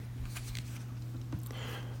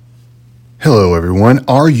Hello, everyone.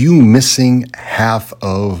 Are you missing half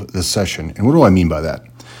of the session? And what do I mean by that?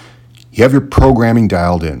 You have your programming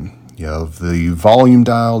dialed in. You have the volume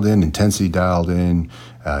dialed in, intensity dialed in.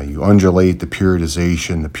 You undulate the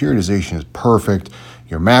periodization. The periodization is perfect.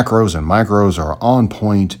 Your macros and micros are on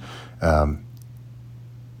point.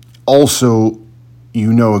 Also,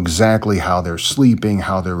 you know exactly how they're sleeping,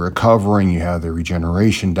 how they're recovering. You have their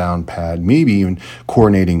regeneration down pat, maybe even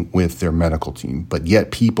coordinating with their medical team. But yet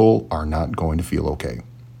people are not going to feel okay.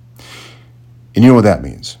 And you know what that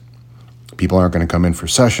means. People aren't going to come in for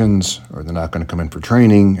sessions, or they're not going to come in for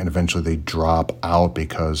training, and eventually they drop out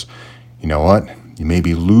because, you know what? You may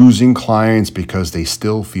be losing clients because they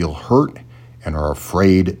still feel hurt and are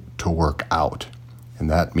afraid to work out. And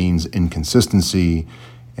that means inconsistency.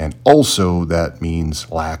 And also that means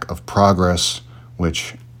lack of progress,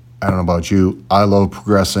 which I don't know about you. I love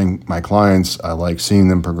progressing my clients. I like seeing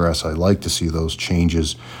them progress. I like to see those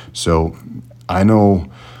changes. So I know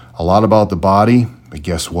a lot about the body, but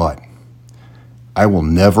guess what? I will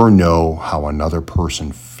never know how another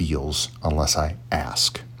person feels unless I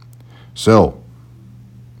ask. So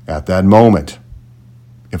at that moment,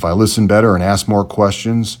 if I listen better and ask more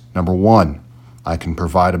questions, number one, I can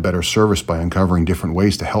provide a better service by uncovering different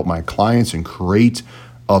ways to help my clients and create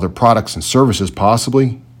other products and services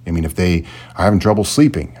possibly. I mean, if they are having trouble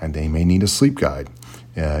sleeping, and they may need a sleep guide.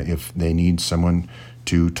 If they need someone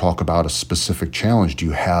to talk about a specific challenge, do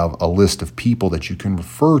you have a list of people that you can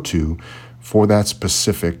refer to for that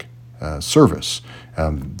specific service?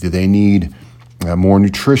 Do they need more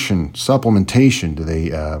nutrition, supplementation? Do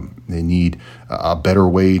they need a better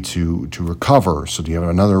way to recover? So do you have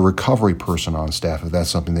another recovery person on staff if that's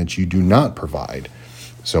something that you do not provide?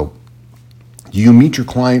 So do you meet your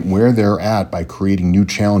client where they're at by creating new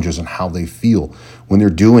challenges and how they feel? When they're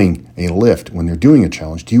doing a lift, when they're doing a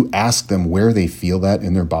challenge, do you ask them where they feel that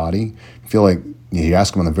in their body? I feel like you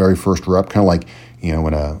ask them on the very first rep, kind of like,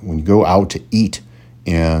 when you go out to eat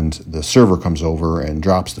and the server comes over and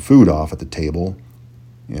drops the food off at the table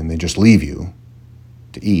and they just leave you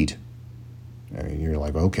to eat. I mean, you're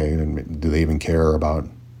like, okay, do they even care about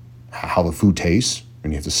how the food tastes?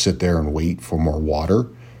 And you have to sit there and wait for more water.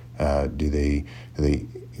 Do they?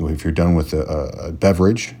 If you're done with a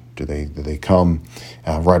beverage, do they come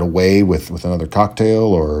right away with another cocktail,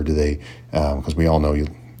 or do they? Because we all know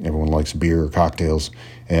everyone likes beer or cocktails,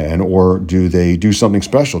 or do they do something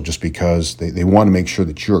special just because they want to make sure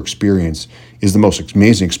that your experience is the most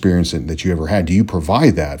amazing experience that you ever had? Do you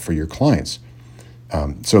provide that for your clients?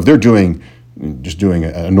 So if they're doing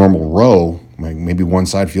a normal row, maybe one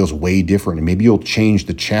side feels way different, and maybe you'll change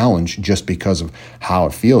the challenge just because of how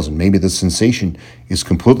it feels, and maybe the sensation is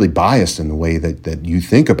completely biased in the way that you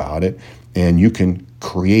think about it, and you can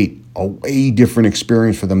create a way different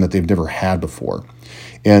experience for them that they've never had before.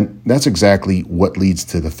 And that's exactly what leads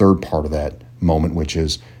to the third part of that moment, which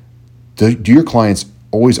is, do your clients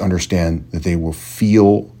always understand that they will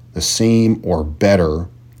feel the same or better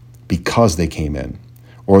because they came in?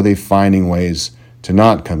 Or are they finding ways to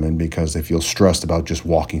not come in because they feel stressed about just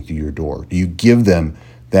walking through your door? Do you give them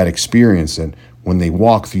that experience that when they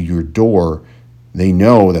walk through your door, they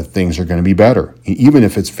know that things are going to be better, even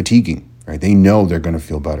if it's fatiguing, right? They know they're going to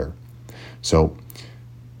feel better. So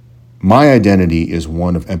my identity is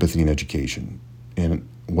one of empathy and education. And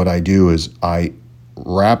what I do is I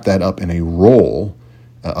wrap that up in a role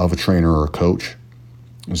of a trainer or a coach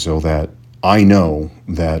so that I know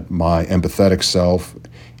that my empathetic self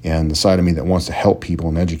and the side of me that wants to help people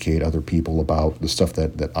and educate other people about the stuff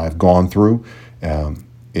that I've gone through,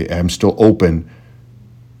 I'm still open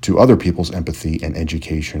to other people's empathy and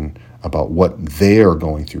education about what they're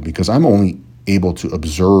going through, because I'm only able to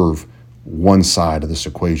observe one side of this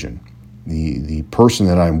equation. The person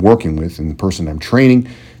that I'm working with and the person I'm training,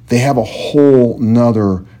 they have a whole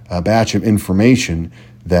nother batch of information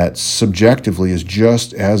that subjectively is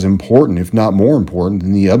just as important, if not more important,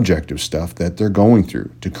 than the objective stuff that they're going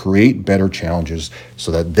through to create better challenges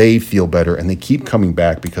so that they feel better and they keep coming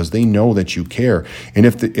back because they know that you care. And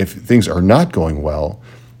if things are not going well,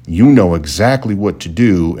 you know exactly what to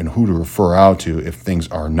do and who to refer out to if things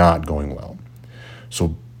are not going well.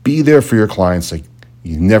 So be there for your clients like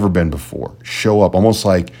you've never been before. Show up almost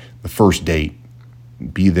like the first date.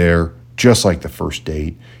 Be there just like the first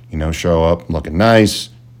date. Show up looking nice,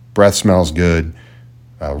 breath smells good,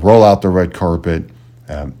 roll out the red carpet,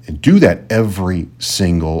 and do that every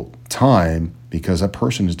single time, because that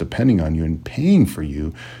person is depending on you and paying for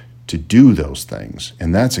you to do those things.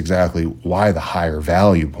 And that's exactly why the higher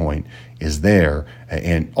value point is there,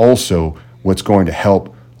 and also what's going to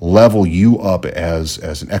help level you up as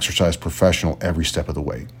an exercise professional every step of the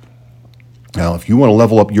way. Now, if you want to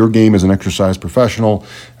level up your game as an exercise professional,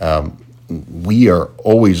 we are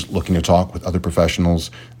always looking to talk with other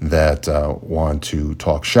professionals that want to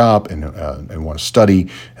talk shop and want to study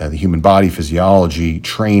the human body, physiology,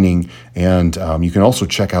 training. And you can also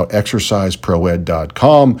check out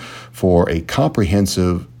exerciseproed.com for a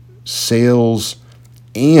comprehensive sales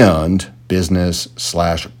and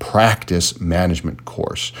business/practice management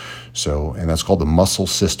course. And that's called the Muscle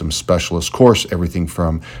System Specialist course, everything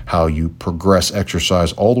from how you progress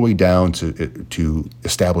exercise all the way down to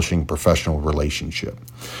establishing professional relationship.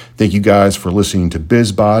 Thank you guys for listening to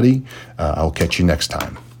BizBody. I'll catch you next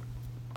time.